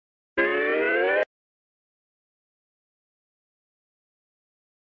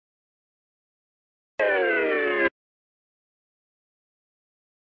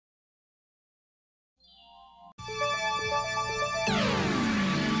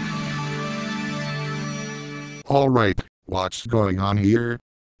Alright, what's going on here?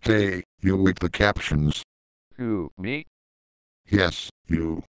 Hey, you with the captions. Who, me? Yes,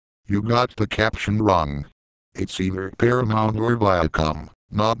 you. You got the caption wrong. It's either Paramount or Viacom,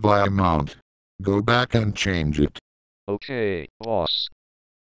 not Viamount. Go back and change it. Okay, boss.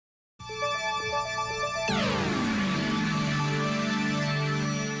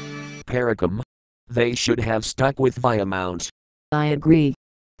 Paracom. They should have stuck with Viamount. I agree.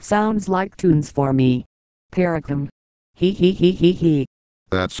 Sounds like tunes for me. Paracom. He he he he he.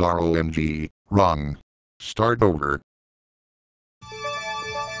 That's RONG, wrong. Start over.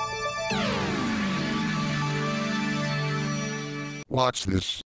 Watch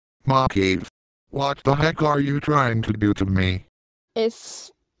this. Ma Cave. What the heck are you trying to do to me?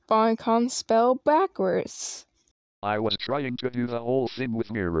 It's Paracom spelled backwards. I was trying to do the whole thing with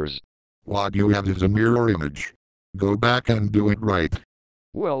mirrors. What you have is a mirror image. Go back and do it right.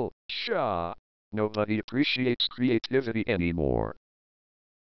 Well, pshaw. Nobody appreciates creativity anymore.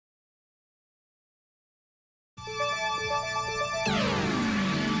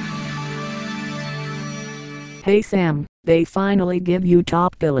 Hey Sam, they finally give you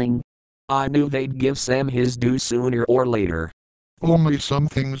top billing. I knew they'd give Sam his due sooner or later. Only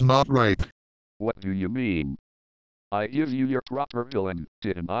something's not right. What do you mean? I give you your proper billing,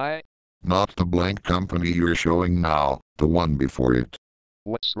 didn't I? Not the blank company you're showing now, the one before it.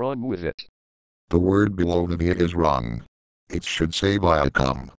 What's wrong with it? The word below the V is wrong. It should say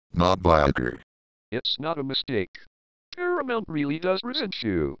Viacom, not Viacor. It's not a mistake. Paramount really does resent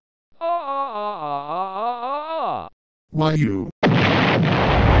you. Ah. Why you?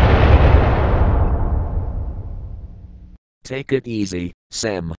 Take it easy,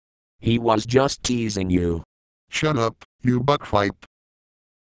 Sam. He was just teasing you. Shut up, you buckfipe.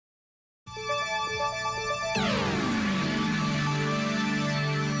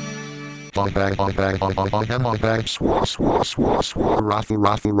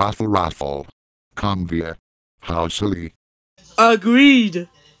 Raffle. Convia. How silly. Agreed.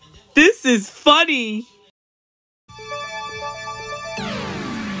 This is funny.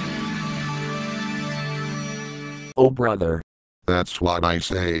 Oh brother. That's what I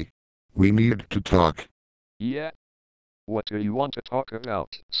say. We need to talk. Yeah? What do you want to talk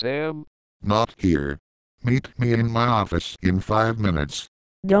about, Sam? Not here. Meet me in my office in 5 minutes.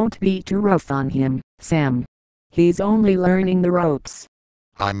 Don't be too rough on him, Sam. He's only learning the ropes.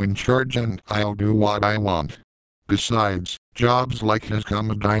 I'm in charge and I'll do what I want. Besides, jobs like his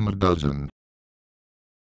come a dime a dozen.